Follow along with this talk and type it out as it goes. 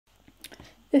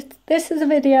This is a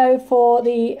video for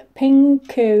the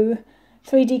PINGKO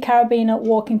 3D Carabiner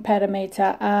walking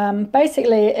pedometer.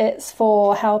 Basically it's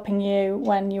for helping you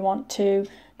when you want to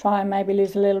try and maybe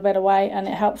lose a little bit of weight, and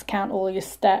it helps count all your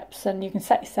steps and you can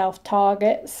set yourself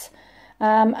targets.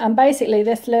 And basically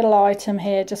this little item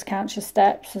here just counts your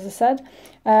steps, as I said.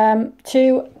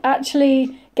 To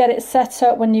actually get it set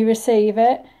up when you receive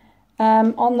it,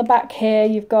 on the back here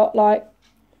you've got like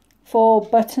 4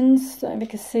 buttons. I don't know if you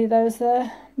can see those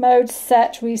there. Mode,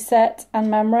 set, reset and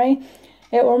memory.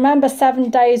 It will remember 7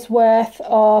 days worth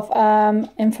of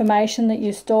information that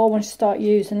you store once you start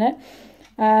using it.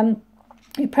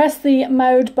 You press the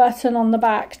mode button on the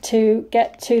back to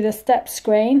get to the step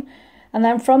screen, and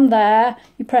then from there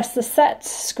you press the set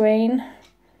screen,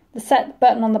 the set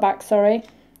button on the back, sorry,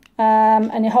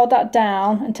 and you hold that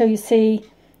down until you see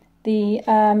the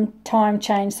time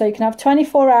change. So you can have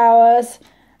 24 hours,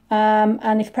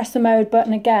 and if you press the mode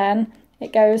button again,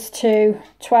 it goes to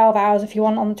 12 hours if you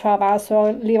want on the 12 hours, so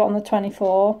I'll leave it on the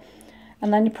 24.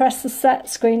 And then you press the set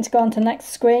screen to go on to the next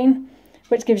screen,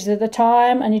 which gives you the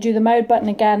time, and you do the mode button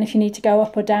again if you need to go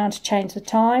up or down to change the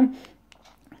time.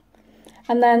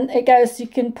 And then it goes, you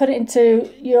can put it into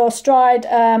your stride.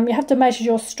 You have to measure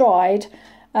your stride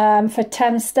for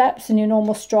 10 steps in your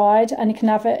normal stride, and you can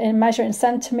have it measure it in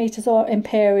centimetres or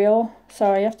imperial.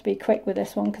 Sorry, you have to be quick with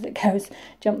this one because it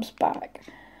jumps back.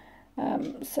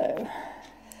 So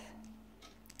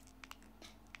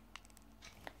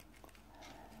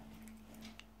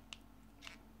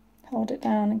hold it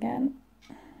down again.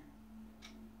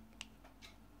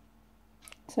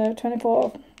 So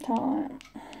 24 time.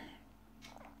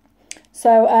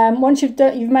 So once you've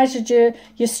measured your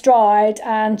stride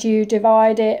and you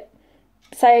divide it,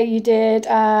 say you did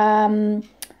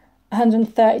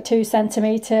 132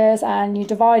 centimetres and you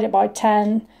divide it by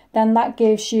 10, then that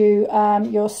gives you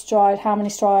your stride, how many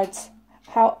strides,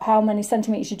 how many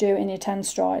centimetres you do in your 10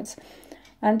 strides.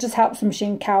 And it just helps the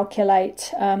machine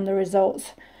calculate the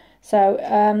results. So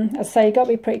as I say, you've got to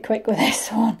be pretty quick with this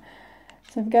one.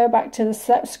 So if we go back to the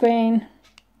step screen,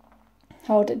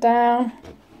 hold it down,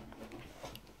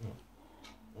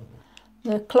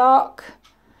 the clock,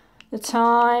 the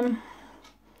time,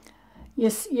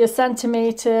 your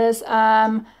centimetres,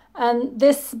 and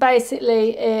this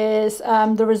basically is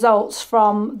the results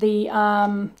from the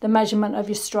measurement of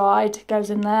your stride goes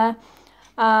in there,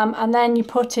 and then you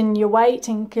put in your weight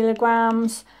in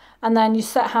kilograms, and then you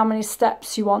set how many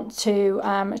steps you want to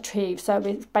achieve. So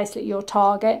it's basically your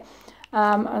target,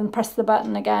 and press the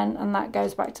button again, and that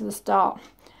goes back to the start.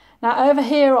 Now over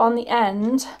here on the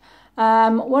end,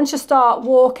 once you start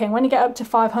walking, when you get up to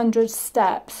 500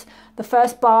 steps, the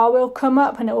first bar will come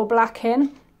up and it will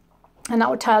blacken, and that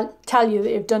will tell you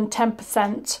that you've done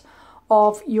 10%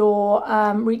 of your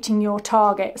reaching your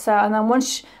target. So, and then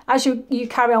as you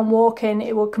carry on walking,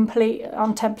 it will complete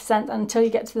on 10% until you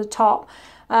get to the top.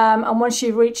 And once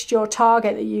you've reached your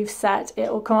target that you've set,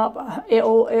 it will come up,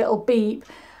 it'll beep,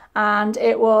 and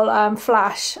it will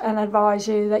flash and advise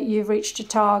you that you've reached your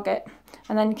target,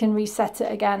 and then you can reset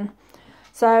it again.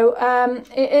 So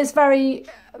it is very,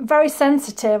 very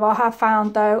sensitive, I have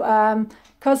found, though,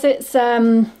 because it's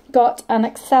got an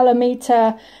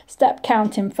accelerometer step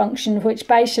counting function, which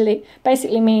basically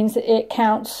means that it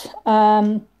counts,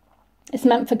 it's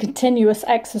meant for continuous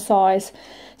exercise.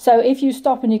 So if you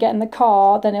stop and you get in the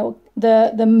car, then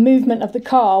the movement of the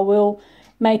car will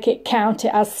make it count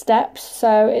it as steps.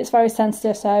 So it's very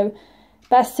sensitive, so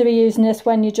best to be using this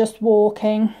when you're just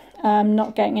walking,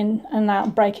 not getting in and out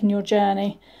and breaking your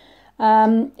journey.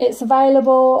 It's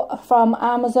available from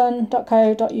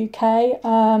amazon.co.uk,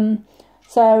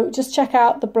 so just check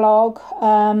out the blog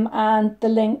and the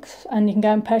links, and you can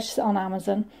go and purchase it on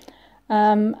Amazon.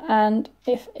 And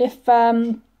if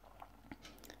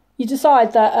you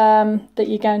decide that that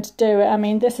you're going to do it, I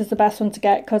mean, this is the best one to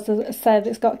get, because as I said,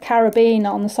 it's got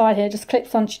Carabiner on the side here. It just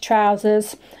clips onto your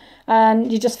trousers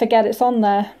and you just forget it's on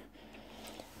there.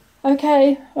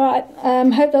 Okay, right,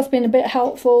 hope that's been a bit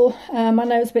helpful. I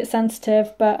know it's a bit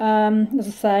sensitive, but as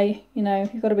I say, you know,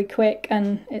 you've got to be quick,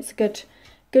 and it's good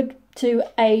to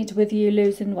aid with you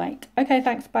losing weight. Okay,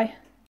 thanks, bye.